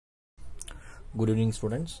Good evening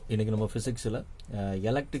students. இன்னைக்கு நம்ம physicsல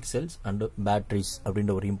electric cells and batteries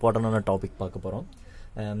அப்படின்ற ஒரு இம்பார்ட்டன்டான டாபிக் பார்க்க போறோம்.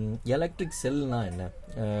 எலக்ட்ரிக் செல்னா என்ன?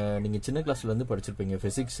 நீங்க சின்ன கிளாஸ்ல இருந்து படிச்சிருப்பீங்க.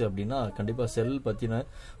 physics அப்படினா கண்டிப்பா செல் பத்தின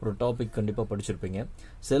ஒரு டாபிக் கண்டிப்பா படிச்சிருப்பீங்க.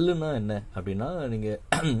 செல்லுனா என்ன அப்படினா நீங்க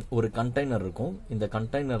ஒரு கண்டெய்னர் இருக்கும். இந்த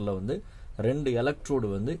கண்டெய்னர்ல வந்து ரெண்டு எலக்ட்ரோடு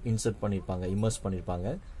வந்து இன்சர்ட் பண்ணிருப்பாங்க, இம்மர்ஸ்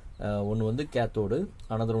பண்ணிருப்பாங்க. ஒன்னு வந்து cathode,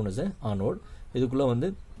 another one is anode. இதுக்குள்ள வந்து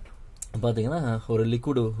பாத்தீங்கன்னா ஒரு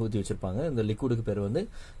லிக்விட் ஊத்தி வச்சிருப்பாங்க. இந்த லிக்விடுக்கு பேர் வந்து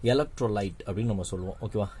எலக்ட்ரோலைட் அப்படின்னு நம்ம சொல்லுவோம்.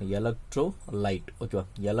 ஓகேவா? எலக்ட்ரோலைட். ஓகேவா?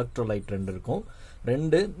 எலக்ட்ரோலைட் ரெண்டு இருக்கும்.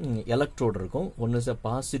 ரெண்டு எலக்ட்ரோடு இருக்கும். ஒன்னு is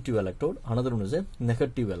positive electrode, another one is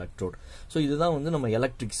negative electrode. So இதுதான் வந்து நம்ம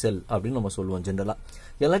எலக்ட்ரிக் செல் அப்படின்னு நம்ம சொல்லுவோம் ஜென்ரலா.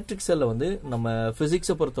 எலக்ட்ரிக் செல்ல வந்து நம்ம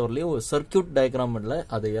பிசிக்ஸை பொறுத்தவரையிலேயே ஒரு சர்க்கியூட் டயக்ராம்ல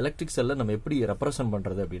அது எலக்ட்ரிக் செல்ல நம்ம எப்படி ரெப்ரசென்ட்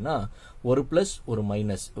பண்றது அப்படின்னா ஒரு பிளஸ் ஒரு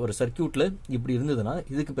மைனஸ். ஒரு சர்க்கியூட்ல இப்படி இருந்ததுன்னா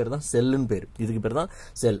இதுக்கு பேர் தான் செல்லுன்னு பேர். இதுக்கு பேர் தான்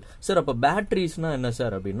செல். சார் அப்ப பேட்டரிஸ்னா என்ன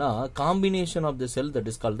சார் அப்படின்னா combination of the sell that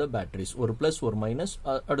is called the batteries. ஒரு பிளஸ் ஒரு மைனஸ்,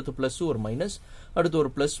 அடுத்து பிளஸ் ஒரு மைனஸ், அடுத்து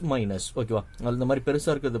ஒரு பிளஸ் மைனஸ். ஓகேவா? இந்த மாதிரி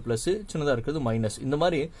பெருசா இருக்கிறது பிளஸ், சின்னதா இருக்கிறது மைனஸ். இந்த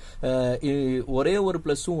மாதிரி ஒரே ஒரு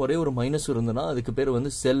பிளஸும் ஒரே ஒரு மைனஸ் இருந்ததுன்னா அதுக்கு பேர்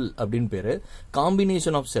வந்து செல் அப்படின்னு பேரு.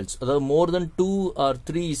 காம்பினேஷன் ஆஃப் செல்ஸ், அதாவது மோர் தென் 2 or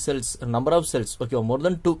 3 cells, number of cells, ஓகேவா, மோர்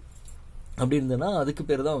தென் 2 அப்படி இருந்ததுன்னா அதுக்கு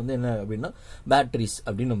பேர் தான் வந்து என்ன அப்படின்னா பேட்டரிஸ்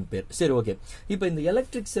அப்படின்னு நம்ம பேர். சரி, ஓகே. இப்போ இந்த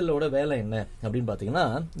எலக்ட்ரிக் செல்லோட வேலை என்ன அப்படின்னு பாத்தீங்கன்னா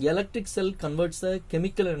electric sell converts the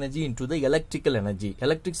chemical energy into the electrical energy.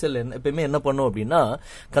 Electric செல் எப்பயுமே என்ன பண்ணும் அப்படின்னா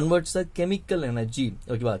கன்வெர்ட்ஸ் த கெமிக்கல் எனர்ஜி.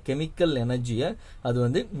 ஓகேவா? கெமிக்கல் எனர்ஜியை அது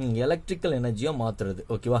வந்து எலக்ட்ரிக்கல் எனர்ஜியா மாத்துறது.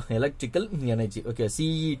 ஓகேவா? Electrical energy. Okay,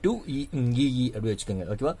 CE to EE அப்படி வச்சுக்கோங்க.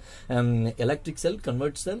 ஓகேவா? Electric sell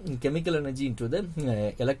converts the chemical energy into the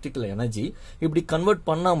electrical energy. இப்படி கன்வெர்ட்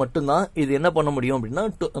பண்ணா மட்டும்தான் இது என்ன பண்ண முடியும் அப்படின்னா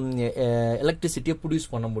எலக்ட்ரிசிட்டியை ப்ரொடியூஸ்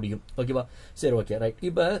பண்ண முடியும். ஓகேவா? சரி, ஓகே, ரைட்.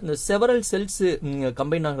 இப்ப இந்த செவரல் செல்ஸ்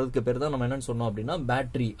கம்பைன் ஆகிறதுக்கு பேர் தான் நம்ம என்னன்னு சொன்னோம் அப்படின்னா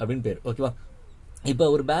பேட்டரி அப்படின்னு பேர். ஓகேவா? இப்ப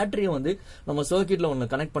ஒரு பேட்டரியை வந்து நம்ம சர்க்கியூட்ல ஒன்னு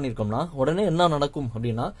கனெக்ட் பண்ணிருக்கோம்னா உடனே என்ன நடக்கும்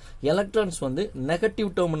அப்படின்னா எலக்ட்ரான்ஸ் வந்து நெகட்டிவ்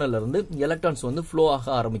டெர்மினல்ல இருந்து எலக்ட்ரான்ஸ் வந்து ஃப்ளோ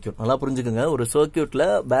ஆக ஆரம்பிக்கும். நல்லா புரிஞ்சுக்கோங்க. ஒரு சர்க்கியூட்ல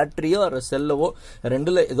பேட்டரியோ ஒரு செல்லவோ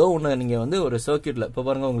ரெண்டுல ஏதோ ஒண்ணு நீங்க வந்து ஒரு சர்க்கியூட்ல இப்ப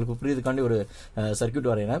பாருங்க, உங்களுக்கு புரியுதுக்காண்டி ஒரு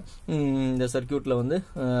சர்க்கியூட் வரையறேன். இந்த சர்க்கியூட்ல வந்து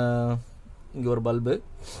இங்க ஒரு பல்பு,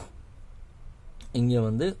 இங்க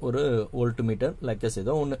வந்து ஒரு வோல்ட் மீட்டர், லைக்கஸ்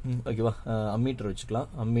ஏதோ ஒண்ணு. ஓகேவா? அம்மீட்டர்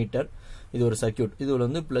வச்சுக்கலாம். அம்மீட்டர். இது ஒரு சர்க்கியூட். இது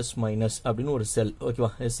வந்து பிளஸ் மைனஸ் அப்படின்னு ஒரு செல். ஓகேவா?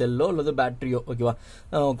 செல்லோ அல்லது பேட்டரியோ. ஓகேவா?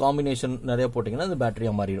 காம்பினேஷன் நிறைய போட்டீங்கன்னா அது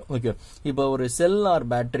பேட்டரியா மாறிடும். ஓகே. இப்போ ஒரு செல் ஆர்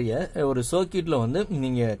பேட்டரிய ஒரு சர்க்கியூட்ல வந்து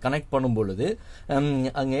நீங்க கனெக்ட் பண்ணும் பொழுது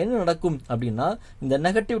அங்க என்ன நடக்கும் அப்படின்னா இந்த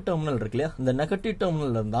நெகட்டிவ் டெர்மினல் இருக்கு இல்லையா, இந்த நெகட்டிவ்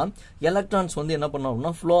டெர்மினல் இருந்தா எலக்ட்ரான்ஸ் வந்து என்ன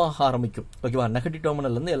பண்ணோம்னா ஃப்ளோ ஆக ஆரம்பிக்கும். ஓகேவா? நெகட்டிவ்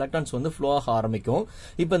டெர்மினல் இருந்து எலக்ட்ரான்ஸ் வந்து ஃப்ளோ ஆக ஆரம்பிக்கும்.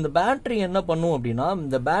 இப்போ இந்த பேட்டரி என்ன பண்ணும் அப்படின்னா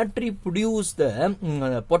இந்த battery produce the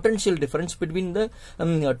potential difference between the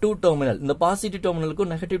two terminal. இந்த பாசிட்டிவ் டெர்மினலுக்கும்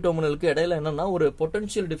நெகட்டிவ் டெர்மினலுக்கு இடையில என்னன்னா ஒரு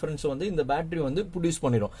பொட்டன்ஷியல் டிஃபரன்ஸ் வந்து இந்த பேட்டரி வந்து ப்ரொடியூஸ்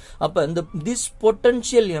பண்ணிடும். அப்ப இந்த this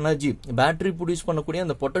potential energy, battery produce பண்ணக்கூடிய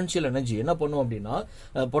அந்த பொட்டன்ஷியல் எனர்ஜி என்ன பண்ணும் அப்படின்னா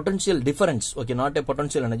potential difference. Okay, not a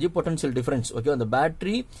potential energy, potential difference. Okay, அந்த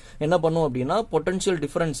பேட்டரி என்ன பண்ணும் அப்படின்னா பொட்டன்ஷியல்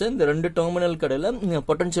டிஃபரன்ஸ் இந்த ரெண்டு டெர்மினல் கடையில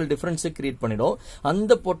பொட்டன்ஷியல் டிஃபரன்ஸ் கிரியேட் பண்ணிடும்.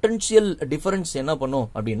 அந்த பொட்டன்ஷியல் டிஃபரன்ஸ் என்ன பண்ணும்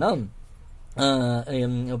அப்படின்னா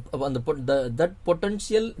that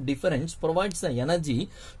potential difference provides the energy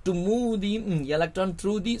to move the electron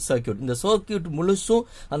through the circuit. இந்த சர்க்கியூட் முழுசும்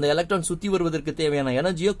அந்த எலக்ட்ரான் சுத்தி வருவதற்கு தேவையான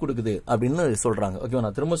எனர்ஜியை கொடுக்குது அப்படின்னு சொல்றாங்க. ஓகே,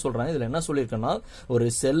 நான் திரும்ப சொல்றேன். இதுல என்ன சொல்லியிருக்கேன்னா ஒரு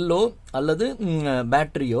செல்லோ அல்லது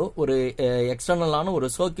பேட்டரியோ ஒரு எக்ஸ்டர்னலான ஒரு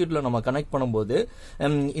சர்க்கியூட்ல நம்ம கனெக்ட் பண்ணும்போது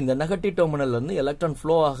இந்த நெகட்டிவ் டெர்மினல்ல இருந்து எலக்ட்ரான்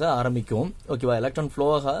ஃப்ளோ ஆக ஆரம்பிக்கும். ஓகேவா? எலக்ட்ரான் ஃப்ளோ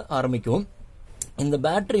ஆக ஆரம்பிக்கும். இந்த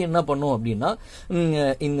பேட்டரி என்ன பண்ணும் அப்படின்னா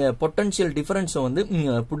இந்த பொட்டன்ஷியல் டிஃபரன்ஸ் வந்து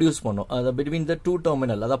ப்ரொடியூஸ் பண்ணும். அதாவது பிட்வீன் த டூ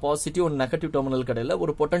டெர்மினல், அதாவது பாசிட்டிவ் ஒரு நெகட்டிவ் டெர்மினல் கடையில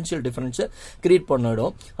ஒரு பொட்டன்ஷியல் டிஃபரன்ஸ் கிரியேட்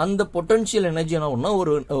பண்ணிடும். அந்த பொட்டன்ஷியல் எனர்ஜி என்ன பண்ணா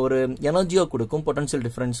ஒரு எனர்ஜியா கொடுக்கும். Potential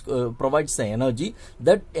difference provides the energy.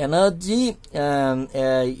 That energy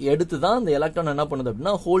எடுத்து தான் இந்த எலக்ட்ரான் என்ன பண்ணுது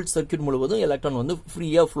அப்படின்னா ஹோல் சர்க்கியூட் முழுவதும் எலக்ட்ரான் வந்து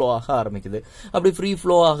ஃப்ரீயா ஃப்ளோ ஆக ஆரம்பிக்குது. அப்படி ஃப்ரீ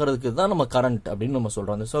ஃப்ளோ ஆகிறதுக்கு தான் நம்ம கரண்ட் அப்படின்னு நம்ம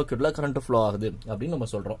சொல்றோம். அந்த சர்க்கியூட்ல கரண்ட் ஃப்ளோ ஆகுது அப்படின்னு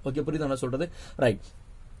நம்ம சொல்றோம். ஓகே, புரியுது என்ன சொல்றது? ரைட்.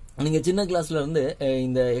 நீங்க சின்ன கிளாஸ்ல இருந்து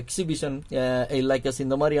இந்த எக்ஸிபிஷன் லைக்கஸ்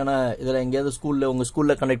இந்த மாதிரியான இதுல எங்கேயாவது ஸ்கூல்ல உங்க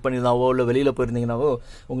ஸ்கூல்ல கண்டக்ட் பண்ணியிருந்தாவோ இல்ல வெளியில போயிருந்தீங்கன்னாவோ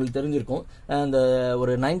உங்களுக்கு தெரிஞ்சிருக்கும். அந்த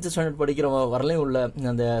ஒரு 9th ஸ்டாண்டர்ட் படிக்கிற வரலையும் உள்ள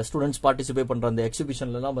அந்த ஸ்டூடெண்ட்ஸ் பார்ட்டிசிபேட் பண்ற அந்த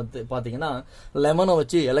எக்ஸிபிஷன்ல எல்லாம் பாத்தீங்கன்னா லெமனை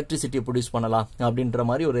வச்சு எலக்ட்ரிசிட்டியை ப்ரொடியூஸ் பண்ணலாம் அப்படின்ற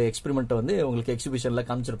மாதிரி ஒரு எக்ஸ்பெரிமெண்ட் வந்து உங்களுக்கு எக்ஸிபிஷன்ல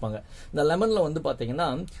காமிச்சிருப்பாங்க. இந்த லெமன்ல வந்து பாத்தீங்கன்னா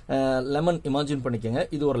லெமன் இமேஜின் பண்ணிக்கோங்க.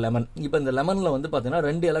 இது ஒரு லெமன். இப்ப இந்த லெமன்ல வந்து பாத்தீங்கன்னா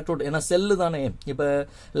ரெண்டு எலக்ட்ரோட், ஏன்னா செல்லு தானே. இப்ப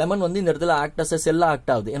லெமன் வந்து இந்த இடத்துல ஆக்ட் அஸ் செல்லா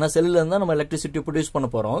ஆக்ட் ஆகுது. ஏன்னா செல்லுல இருந்தா நம்ம எலக்ட்ரிசிட்டி ப்ரொடியூஸ் பண்ண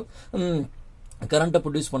போறோம். கரண்ட்டை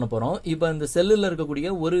ப்ரொடியூஸ் பண்ண போறோம். இப்போ இந்த செல்லுல இருக்கக்கூடிய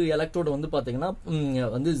ஒரு எலக்ட்ரோடு வந்து பாத்தீங்கன்னா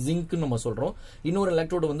வந்து ஜிங்க் நம்ம சொல்றோம். இன்னொரு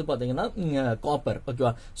எலக்ட்ரோடு வந்து பாத்தீங்கன்னா காப்பர்.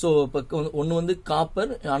 ஓகேவா? சோ இப்போ ஒன்னு வந்து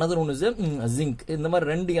copper, another one is zinc. இந்த மாதிரி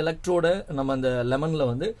ரெண்டு எலக்ட்ரோட நம்ம அந்த லெமன்ல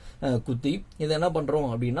வந்து குத்தி இதை என்ன பண்றோம்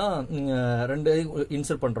அப்படின்னா ரெண்டு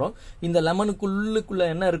இன்சர்ட் பண்றோம். இந்த லெமனுக்குள்ள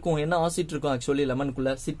என்ன இருக்கும், என்ன ஆசிட் இருக்கும்? ஆக்சுவலி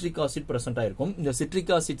லெமனுக்குள்ள சிட்ரிக் ஆசிட் பிரசன்ட் ஆயிருக்கும். இந்த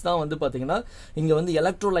சிட்ரிக் ஆசிட் தான் வந்து பாத்தீங்கன்னா இங்க வந்து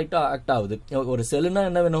எலக்ட்ரோலைட்டா ஆக்ட் ஆகுது. ஒரு செல்லுனா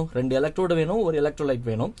என்ன வேணும்? ரெண்டு எலக்ட்ரோடு வேணும், ஒரு எலக்ட்ரோலைட்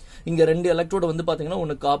வேணும். இங்க ரெண்டு எலக்ட்ரோடு வந்து பாத்தீங்கன்னா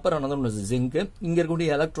ஒன்னு copper, another one is zinc. இங்க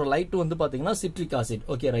இருக்கக்கூடிய எலக்ட்ரோலைட் வந்து பாத்தீங்கன்னா சிட்ரிக் ஆசிட்.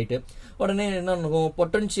 Okay, right. உடனே என்ன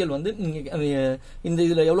பொட்டன்ஷியல் வந்து இந்த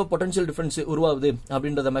இதுல எவ்வளவு பொட்டன்ஷியல் டிஃபரன்ஸ் உருவாகுது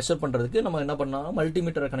அப்படின்றத மெஷர் பண்றதுக்கு நம்ம என்ன பண்ணலாம்,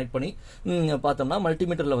 மல்டிமீட்டரை கனெக்ட் பண்ணி பார்த்தோம்னா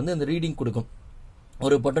மல்டிமீட்டர்ல வந்து இந்த ரீடிங் கொடுக்கும்.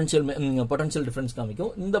 ஒரு பொட்டன்ஷியல் டிஃபரன்ஸ்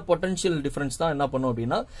காமிக்கும். இந்த பொட்டன்ஷியல் டிஃபரன்ஸ் தான் என்ன பண்ணும்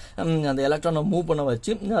அப்படின்னா அந்த எலக்ட்ரானை மூவ் பண்ண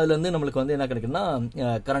வச்சு அதுல இருந்து நம்மளுக்கு வந்து என்ன கிடைக்குன்னா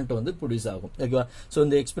கரண்ட் வந்து ப்ரொடியூஸ் ஆகும். ஓகேவா? ஸோ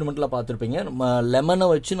இந்த எக்ஸ்பெரிமெண்ட்ல பார்த்துருப்பீங்க. லெமனை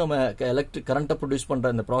வச்சு நம்ம கரண்ட்டை ப்ரொடியூஸ்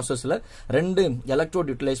பண்ற இந்த ப்ராசஸ்ல ரெண்டு எலக்ட்ரோட்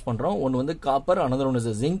யூட்டிலைஸ் பண்றோம். ஒன்னு வந்து copper, another one is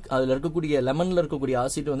zinc. அதுல இருக்கக்கூடிய லெமன்ல இருக்கக்கூடிய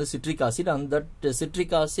ஆசிட் வந்து சிட்ரிக் ஆசிட். அந்த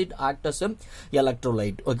citric acid act as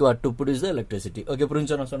electrolyte. ஓகேவா? To produce the electricity. Okay,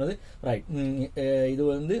 புரிஞ்சா நான் சொன்னது? ரைட். இது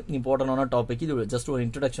வந்து இம்பார்ட்டன்டான டாபிக். இது ஜஸ்ட் ஒரு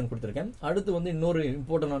இன்ட்ரோடக்ஷன் கொடுத்திருக்கேன். அடுத்து வந்து இன்னொரு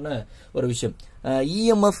இம்பார்ட்டன்டான ஒரு விஷயம்,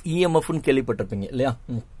 இஎம்எஃப்னு கேள்விப்பட்டிருப்பீங்க இல்லையா?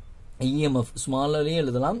 இஎம்எஃப் ஸ்மாலரையும்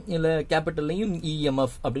எழுதலாம், இல்ல கேபிட்டல்லையும்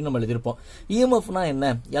இஎம்எஃப் அப்படின்னு நம்ம எழுதிருப்போம். இஎம்எஃப்னா என்ன?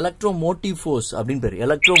 எலக்ட்ரோமோட்டிவ் ஃபோர்ஸ் அப்படின்னு பேரு.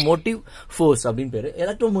 எலக்ட்ரோமோட்டிவ் ஃபோர்ஸ் அப்படின்னு பேரு.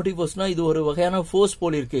 எலக்ட்ரோமோட்டிவ் ஃபோர்ஸ்னா இது ஒரு வகையான ஃபோர்ஸ்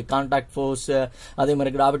போல இருக்கு. கான்டாக்ட் ஃபோர்ஸ், அதே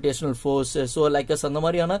மாதிரி கிராவிடேஷனல் ஃபோர்ஸ், ஸோ லைக்கஸ் அந்த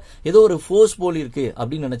மாதிரியான ஏதோ ஒரு ஃபோர்ஸ் போல இருக்கு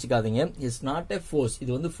அப்படின்னு நினைச்சுக்காதீங்க. It's not a force.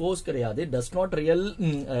 இது வந்து ஃபோர்ஸ் கிடையாது. Does not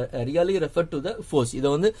really refer to the force. இதை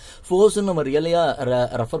வந்து ஃபோர்ஸ் நம்ம ரியலியா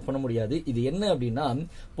ரெஃபர் பண்ண முடியாது. இது என்ன அப்படின்னா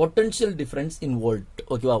பொட்டன்ஷியல் டிஃபரன்ஸ் இன் வோல்ட்.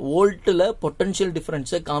 ஓகேவா? வோல்ட்ல பொட்டன்ஷியல்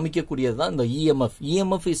டிஃபரன்ஸை காமிக்கக்கூடியது தான் இந்த EMF.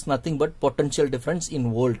 EMF is nothing but potential difference in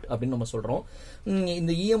volt அப்படின்னு நம்ம சொல்றோம்.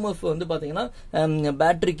 இந்த இஎம்எஃப் வந்து பாத்தீங்கன்னா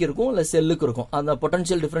பேட்டரிக்கு இருக்கும், இல்ல செல்லுக்கு இருக்கும். அந்த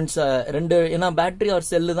பொட்டன்ஷியல் டிஃபரன்ஸ் ரெண்டு, ஏன்னா பேட்டரி ஆர்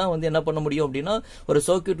செல்லு தான் வந்து என்ன பண்ண முடியும் அப்படின்னா ஒரு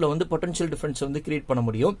சர்க்யூட்ல வந்து பொட்டன்ஷியல் டிஃபரன்ஸ் வந்து கிரியேட் பண்ண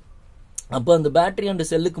முடியும். அப்போ அந்த பேட்டரி அண்ட்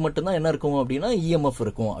செல்லுக்கு மட்டும்தான் என்ன இருக்கும் அப்படின்னா இஎம்எஃப்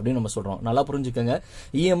இருக்கும் அப்படின்னு நம்ம சொல்றோம். நல்லா புரிஞ்சுக்கோங்க.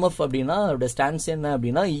 இஎம்எஃப் அப்படின்னா அதோட ஸ்டாண்ட்ஸ் என்ன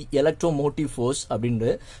அப்படின்னா எலக்ட்ரோமோட்டிவ் ஃபோர்ஸ் அப்படின்னு.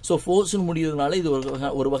 ஸோ ஃபோர்ஸ் முடியறதுனால இது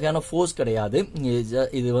ஒரு வகையான ஃபோர்ஸ் கிடையாது.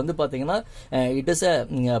 இது வந்து பாத்தீங்கன்னா இட் இஸ் அ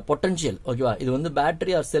பொட்டன்ஷியல். ஓகேவா? இது வந்து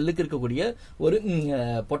பேட்டரி ஆர் செல்லுக்கு இருக்கக்கூடிய ஒரு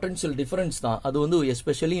பொட்டன்ஷியல் டிஃபரன்ஸ் தான். அது வந்து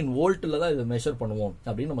எஸ்பெஷலி இன் வோல்ட்ல தான் இதை மெஷர் பண்ணுவோம்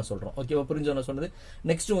அப்படின்னு நம்ம சொல்றோம். ஓகேவா? புரிஞ்சு நான் சொன்னது?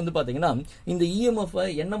 நெக்ஸ்ட் வந்து பாத்தீங்கன்னா இந்த இஎம்எஃப்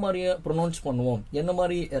என்ன மாதிரி ப்ரொனவுன்ஸ் பண்ணுவோம், என்ன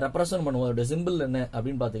மாதிரி ரெப்ரசன்ட் பண்ணுவோம், அதோட சிம்பிள் என்ன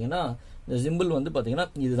அப்படின்னு பாத்தீங்கன்னா இந்த சிம்பிள் வந்து பாத்தீங்கன்னா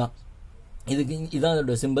இதுதான். இதான்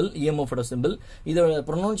இதோட சிம்பிள், இஎம்எஃப் சிம்பிள். இதோட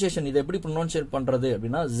ப்ரொனவுன்சியேஷன், இதை எப்படி ப்ரொனவுன்சியேட் பண்றது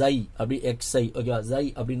அப்படின்னா ஜை அப்படி எக்ஸ்ஐ. ஓகே, ஜை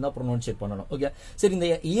அப்படின்னு தான் ப்ரொனவுன்சியேட் பண்ணணும். ஓகே, சரி. இந்த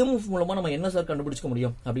இஎம்எஃப் மூலமா நம்ம என்ன சார் கண்டுபிடிக்க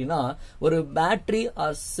முடியும் அப்படின்னா ஒரு பேட்டரி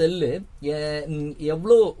ஆர் செல்லு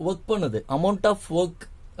எவ்வளவு ஒர்க் பண்ணுது, amount of work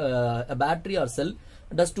battery R sell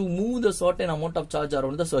does to move the certain amount of charge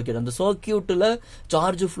around the circuit. அந்த சர்க்யூட்ல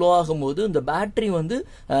சார்ஜ் ஃப்ளோ ஆகும்போது இந்த பேட்டரி வந்து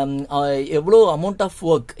எவ்வளோ அமௌண்ட் ஆஃப்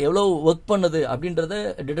ஒர்க், எவ்வளோ ஒர்க் பண்ணுது அப்படின்றத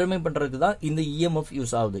டிட்டர்மைன் பண்றதுக்கு தான் இந்த இஎம்எஃப்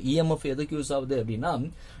யூஸ் ஆகுது. இஎம்எஃப் எதுக்கு யூஸ் ஆகுது அப்படின்னா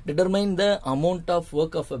determine the amount of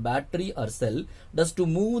work of a battery or cell does to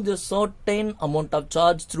move the certain amount of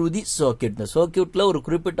charge through the circuit. இந்த சர்க்யூட்ல ஒரு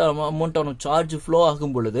குறிப்பிட்ட அமௌண்ட் ஆஃப் சார்ஜ் ஃப்ளோ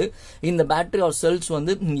ஆகும் பொழுது இந்த பேட்டரி ஆர் செல்ஸ்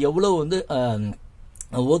வந்து எவ்வளவு வந்து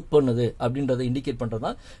ஒர்க் பண்ணுது அப்படின்றத இண்டிகேட்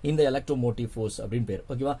பண்றதுதான் இந்த எலக்ட்ரோமோட்டிவ் ஃபோர்ஸ் அப்படின்னு பேர்.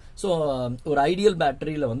 ஓகேவா? ஸோ ஒரு ஐடியல்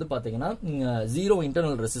பேட்டரியில வந்து பாத்தீங்கன்னா ஜீரோ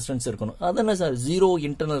இன்டர்னல் ரெசிஸ்டன்ஸ் இருக்கணும். அதென்ன சார் ஜீரோ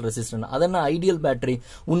இன்டர்னல் ரெசிஸ்டன்ஸ்? அதென்ன ஐடியல் பேட்டரி,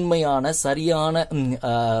 உண்மையான சரியான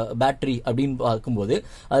பேட்டரி அப்படின்னு பார்க்கும்போது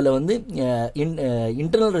அதுல வந்து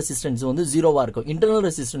இன்டர்னல் ரெசிஸ்டன்ஸ் வந்து ஜீரோவா இருக்கும். இன்டர்னல்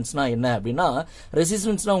ரெசிஸ்டன்ஸ்னா என்ன அப்படின்னா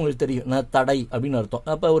ரெசிஸ்டன்ஸ்னா உங்களுக்கு தெரியும், தடை அப்படின்னு அர்த்தம்.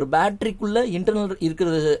 அப்ப ஒரு பேட்டரிக்குள்ள இன்டர்னல்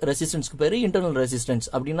இருக்கிற ரெசிஸ்டன்ஸ்க்கு பேரு இன்டர்னல்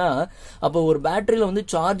ரெசிஸ்டன்ஸ். அப்படின்னா அப்ப ஒரு பேட்டரியில வந்து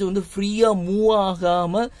சார்ஜ் வந்து ஃப்ரீயா மூவ்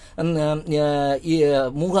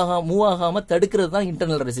ஆகாம தடுக்கிறது தான்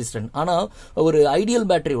இன்டர்னல் ரெசிஸ்டன்ஸ். ஆனா ஒரு ஐடியல்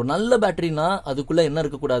பேட்டரி, ஒரு நல்ல பேட்டரினா அதுக்குள்ள என்ன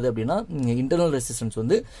இருக்கக்கூடாது அப்படின்னா இன்டர்னல் ரெசிஸ்டன்ஸ்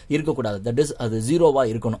வந்து இருக்கக்கூடாது. தட் இஸ் அது ஜீரோவா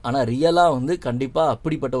இருக்கணும். ஆனா ரியலா வந்து கண்டிப்பா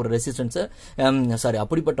அப்படிப்பட்ட ஒரு ரெசிஸ்டன்ஸை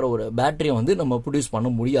அப்படிப்பட்ட ஒரு பேட்டரியை வந்து நம்ம ப்ரொடியூஸ் பண்ண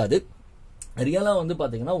முடியாது. ரியலா வந்து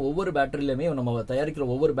பாத்தீங்கன்னா ஒவ்வொரு பேட்டரியிலுமே நம்ம தயாரிக்கிற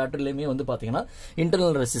ஒவ்வொரு பேட்டரியிலுமே வந்து பாத்தீங்கன்னா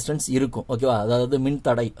இன்டர்னல் ரெசிஸ்டன்ஸ் இருக்கும். ஓகேவா? அதாவது மின்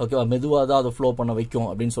தடை. ஓகேவா? மெதுவாக தான் அதை ஃப்ளோ பண்ண வைக்கும்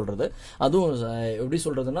அப்படின்னு சொல்றது. அதுவும் எப்படி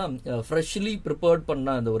சொல்றதுன்னா ஃப்ரெஷ்லி ப்ரிப்பேர்ட்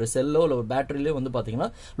பண்ண அந்த ஒரு செல்லோ இல்லை ஒரு பேட்டரியிலோ வந்து பாத்தீங்கன்னா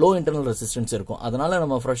லோ இன்டர்னல் ரெசிஸ்டன்ஸ் இருக்கும். அதனால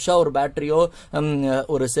நம்ம ஃப்ரெஷ்ஷா ஒரு பேட்டரியோ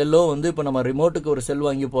ஒரு செல்லோ வந்து இப்போ நம்ம ரிமோட்டுக்கு ஒரு செல்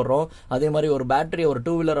வாங்கி போடுறோம், அதே மாதிரி ஒரு பேட்டரி ஒரு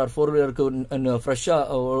 2 வீலர் ஆர் 4 வீலருக்கு ஃப்ரெஷ்ஷா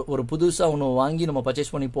ஒரு புதுசா ஒன்று வாங்கி நம்ம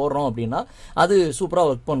பர்ச்சேஸ் பண்ணி போடுறோம் அப்படின்னா அது சூப்பரா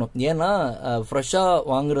ஒர்க் பண்ணும். ஏன்னா ஃப்ரெஷ்ஷாக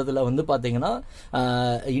வாங்குறதுல வந்து பார்த்தீங்கன்னா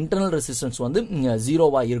இன்டர்னல் ரெசிஸ்டன்ஸ் வந்து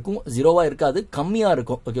ஜீரோவாக இருக்கும், ஜீரோவாக இருக்காது, கம்மியாக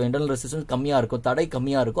இருக்கும். ஓகே, இன்டர்னல் ரெசிஸ்டன்ஸ் கம்மியாக இருக்கும், தடை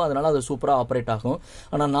கம்மியாக இருக்கும், அதனால அது சூப்பராக ஆப்ரேட் ஆகும்.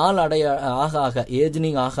 ஆனால் நாள் ஆக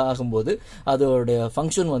ஏஜ்னிங் ஆகும்போது அதோடைய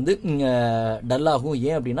ஃபங்க்ஷன் வந்து டல் ஆகும்.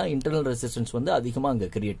 ஏன் அப்படின்னா இன்டர்னல் ரெசிஸ்டன்ஸ் வந்து அதிகமாக அங்கே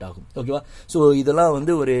கிரியேட் ஆகும். ஓகேவா? ஸோ இதெல்லாம்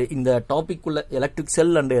வந்து ஒரு இந்த டாபிக் உள்ள எலக்ட்ரிக்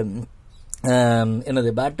செல் அண்ட்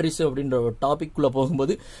என்னது பேட்டரிஸ் அப்படின்ற ஒரு டாபிக் குள்ள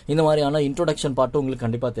போகும்போது இந்த மாதிரியான இன்ட்ரோடக்ஷன் பார்ட் உங்களுக்கு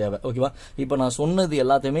கண்டிப்பா தேவை. ஓகேவா? இப்போ நான் சொன்னது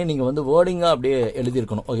எல்லாத்தையுமே நீங்க வந்து வேர்டிங்கா அப்படியே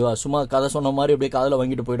எழுதியிருக்கணும். ஓகேவா? சும்மா கதை சொன்ன மாதிரி அப்படியே காதுல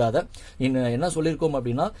வாங்கிட்டு போயிடாத. என்ன சொல்லியிருக்கோம்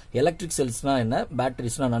அப்படின்னா எலக்ட்ரிக் செல்ஸ்னா என்ன,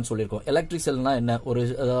 பேட்டரிஸ்னா என்னன்னு சொல்லியிருக்கோம். எலக்ட்ரிக் செல்னா என்ன,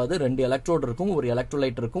 அதாவது 2 எலக்ட்ரோடு இருக்கும், ஒரு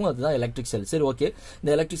எலக்ட்ரோலைட் இருக்கும், அதுதான் எலக்ட்ரிக் செல். சரி, ஓகே.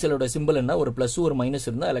 இந்த எலக்ட்ரிக் செல்லோட சிம்பிள் என்ன, ஒரு பிளஸ் ஒரு மைனஸ்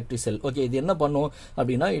இருந்தா எலக்ட்ரிக் செல். ஓகே, இது என்ன பண்ணும்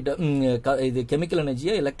அப்படின்னா இது கெமிக்கல்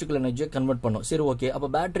எனர்ஜியை எலக்ட்ரிக்கல் எனர்ஜியை கன்வெர்ட் பண்ணும். சரி, ஓகே.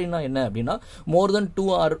 அப்ப பேட்டரினா என்ன அப்படின்னா more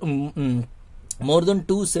than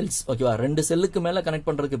 2 செல்ஸ். ஓகேவா? 2 செல்லுக்கு மேல கனெக்ட்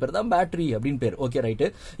பண்றதுக்கு பேர் தான் பேட்டரி அப்படின்னு பேர். Okay, right.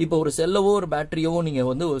 இப்போ ஒரு செல்லவோ ஒரு பேட்டரியவோ நீங்க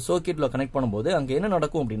வந்து ஒரு சர்க்யூட்ல கனெக்ட் பண்ணும்போது அங்க என்ன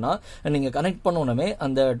நடக்கும் அப்படின்னா நீங்க கனெக்ட் பண்ணோனமே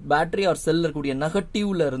அந்த பேட்டரி ஆர் செல்ல இருக்கக்கூடிய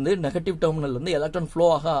நெகட்டிவ் டெர்மினல் இருந்து எலக்ட்ரான் ஃப்ளோ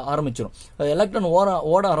ஆக ஆரம்பிச்சிடும். எலக்ட்ரான்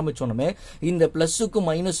ஓட ஆரம்பிச்சோனமே இந்த பிளஸுக்கும்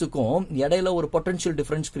மைனஸுக்கும் இடையில ஒரு பொட்டன்ஷியல்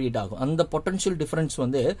டிஃபரன்ஸ் கிரியேட் ஆகும். அந்த பொட்டன்ஷியல் டிஃபரன்ஸ்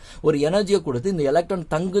வந்து ஒரு எனர்ஜியை கொடுத்து இந்த எலக்ட்ரான்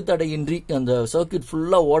தங்கு தடையின்றி அந்த சர்க்யூட்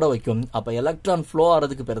ஃபுல்லா ஓட வைக்கும். அப்ப எலக்ட்ரான் ஃப்ளோ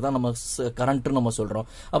ஆறதுக்கு பேர் தான் நம்ம கரண்ட் நம்ம சொல்றோம்.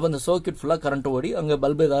 அப்ப அந்த சர்க்யூட் ஃபுல்லா கரண்ட் ஓடி அங்க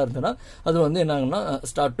பல்பு ஏதாவது இருந்ததுன்னா அது வந்து என்ன ஆகும்னா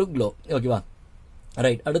ஸ்டார்ட் டு க்ளோ. ஓகேவா?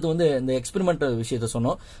 ரைட். அடுத்து வந்து இந்த எக்ஸ்பெரிமெண்ட் விஷயத்த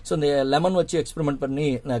சொன்னோம். ஸோ இந்த லெமன் வச்சு எக்ஸ்பெரிமெண்ட் பண்ணி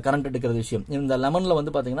கரண்ட் எடுக்கிற விஷயம். இந்த லெமன்ல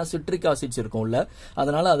வந்து பாத்தீங்கன்னா சிட்ரிக் ஆசிட்ஸ் இருக்கும் உள்ள,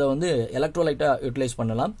 அதனால அதை வந்து எலக்ட்ரோலைட்டா யூட்டிலைஸ்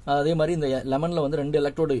பண்ணலாம். அதே மாதிரி இந்த லெமன்ல வந்து 2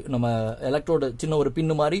 எலக்ட்ரோடு சின்ன ஒரு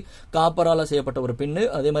பின்னு மாதிரி காப்பரால செய்யப்பட்ட ஒரு பின்னு,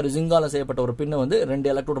 அதே மாதிரி ஜிங்கால செய்யப்பட்ட ஒரு பின்னு வந்து 2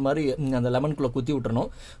 எலக்ட்ரோடு மாதிரி அந்த லெமனுக்குள்ள குத்தி விட்டுறணும்.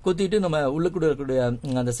 குத்திட்டு நம்ம உள்ளுக்குள்ள இருக்கக்கூடிய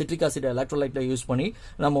அந்த சிட்ரிக் ஆசிட் எலக்ட்ரோலைட்டை யூஸ் பண்ணி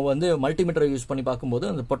நம்ம வந்து மல்டிமீட்டரை யூஸ் பண்ணி பார்க்கும்போது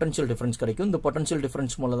அந்த பொட்டன்ஷியல் டிஃபரன்ஸ் கிடைக்கும். இந்த பொட்டன்ஷியல்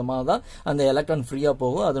டிஃபரன்ஸ் மூலமா தான் அந்த எலக்ட்ரான் ஃப்ரீயா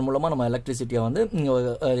போகும். அதன் மூலமா நம்ம எலக்ட்ரிசிட்டியை வந்து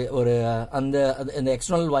ஒரு அந்த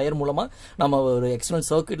எக்ஸ்டர்னல் வயர் மூலமா நம்ம ஒரு எக்ஸ்டர்னல்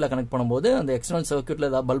சர்க்யூட்ல கனெக்ட் பண்ணும்போது அந்த எக்ஸ்டர்னல் சர்க்யூட்ல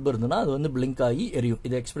ஏதாவது பல்ப் இருந்ததுன்னா அது வந்து பிளிங்க் ஆகி எரியும்.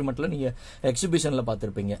 இது எக்ஸ்பெரிமெண்ட்ல நீங்க எக்ஸிபிஷன்ல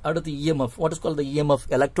பார்த்திருப்பீங்க. அடுத்து EMF, what is called the EMF,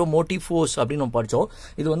 electromotive force அப்படின்னு நம்ம படிச்சோம்.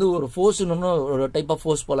 இது வந்து ஒரு ஃபோர்ஸ், ஒரு டைப் ஆஃப்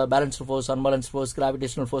ஃபோர்ஸ் போல balanced force, unbalanced force,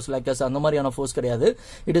 gravitational force, லைக்கஸ் அந்த மாதிரியான ஃபோர்ஸ் கிடையாது.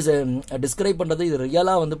 இட் இஸ் டிஸ்கிரைப் பண்றது இது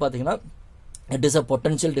ரியலா வந்து பாத்தீங்கன்னா it is a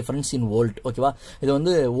potential difference in volt. ஓகேவா? இது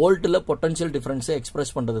வந்து வோல்ட்ல பொட்டன்ஷியல் டிஃபரன்ஸை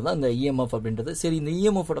எக்ஸ்பிரஸ் பண்றது தான் இந்த இஎம்எஃப் அப்படின்றது. சரி, இந்த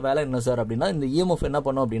இஎம்எஃப் வேலை என்ன சார் அப்படின்னா இந்த இஎம்எஃப் என்ன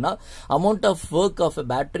பண்ணும் அப்படின்னா amount of work of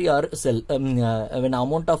battery R sell when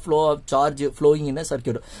amount of flow of charge flowing in a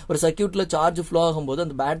circuit, ஒரு சர்க்யூட்ல சார்ஜ் ஃப்ளோ ஆகும்போது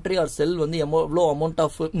அந்த பேட்டரி ஆர் செல் வந்து எவ்வளோ அமௌண்ட்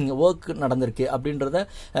ஆஃப் ஒர்க் நடந்திருக்கு அப்படின்றத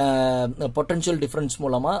பொட்டன்ஷியல் டிஃபரன்ஸ்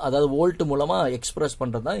மூலமா, அதாவது வோல்ட் மூலமா எக்ஸ்பிரஸ்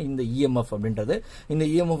பண்றது தான் இந்த இஎம்எஃப் அப்படின்றது. இந்த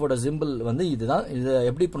இஎம்எஃப் சிம்பிள் வந்து இதுதான். இதை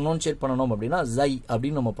எப்படி ப்ரொனவுன்சியேட் பண்ணணும் அப்படின்னா ஜை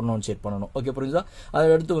அப்படின்னு நம்ம ப்ரொனவுன்சியேட் பண்ணணும். ஓகே, புரியுதா? அதை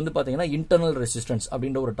அடுத்து வந்து பாத்தீங்கன்னா இன்டர்னல் ரெசிஸ்டன்ஸ்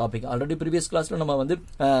அப்படின்ற ஒரு டாபிக். ஆல்ரெடி ப்ரீவியஸ் கிளாஸ்ல நம்ம வந்து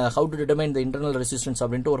how to determine the internal resistance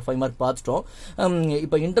அப்படின்ட்டு ஒரு 5 மார்க் பார்த்துட்டோம்.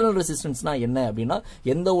 இப்போ இன்டர்னல் ரெசிஸ்டன்ஸ்னா என்ன அப்படின்னா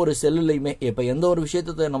எந்த ஒரு செல்லுலையுமே இப்போ எந்த ஒரு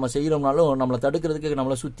விஷயத்தை நம்ம செய்யறோம்னாலும் நம்மளை தடுக்கிறதுக்கு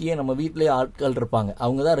நம்மளை சுத்தியே நம்ம வீட்டிலேயே ஆட்கள் இருப்பாங்க.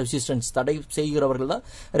 அவங்க தான் ரெசிஸ்டன்ஸ், தடை செய்கிறவர்கள் தான்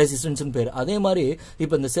ரெசிஸ்டன்ஸ் பேர். அதே மாதிரி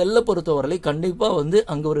இப்போ இந்த செல்லை பொறுத்தவரை கண்டிப்பா வந்து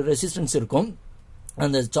அங்க ஒரு ரெசிஸ்டன்ஸ் இருக்கும்.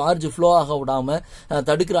 அந்த சார்ஜ் ஃப்ளோ ஆக விடாம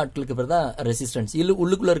தடுக்கிற ஆட்களுக்கு பேர் தான் ரெசிஸ்டன்ஸ்.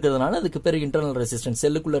 உள்ளுக்குள்ள இருக்கிறதுனால அதுக்கு பேர் இன்டர்னல் ரெசிஸ்டன்ஸ்,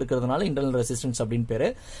 செல்லுக்குள்ள இருக்கிறதுனால இன்டர்னல் ரெசிஸ்டன்ஸ் அப்படின்னு பேரு.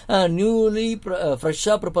 நியூலி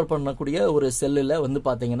ஃப்ரெஷ்ஷா ப்ரிப்பேர் பண்ணக்கூடிய ஒரு செல்லுல வந்து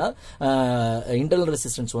பாத்தீங்கன்னா இன்டர்னல்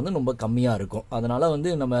ரெசிஸ்டன்ஸ் வந்து ரொம்ப கம்மியா இருக்கும். அதனால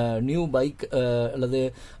வந்து நம்ம நியூ பைக் அல்லது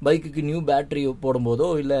பைக்குக்கு நியூ பேட்டரி போடும்போதோ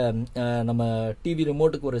இல்ல நம்ம டிவி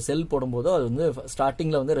ரிமோட்டுக்கு ஒரு செல் போடும்போதோ அது வந்து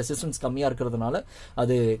ஸ்டார்டிங்ல வந்து ரெசிஸ்டன்ஸ் கம்மியா இருக்கிறதுனால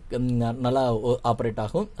அது நல்லா ஆப்ரேட்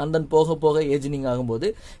ஆகும். அண்ட் தென் போக போக ஏஜினிங் ஆகும்போது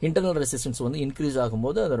இன்டர்னல் ரெசிஸ்டன்ஸ் வந்து இன்க்ரீஸ்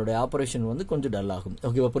ஆகும்போது அதோட ஆபரேஷன் வந்து கொஞ்சம் டல் ஆகும்.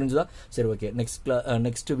 ஓகேவா? புரிஞ்சுதா? சரி, ஓகே.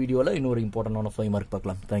 நெக்ஸ்ட் வீடியோல இன்னொரு இம்பார்ட்டன்டான 5 மார்க்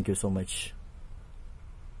பார்க்கலாம். Thank you so much.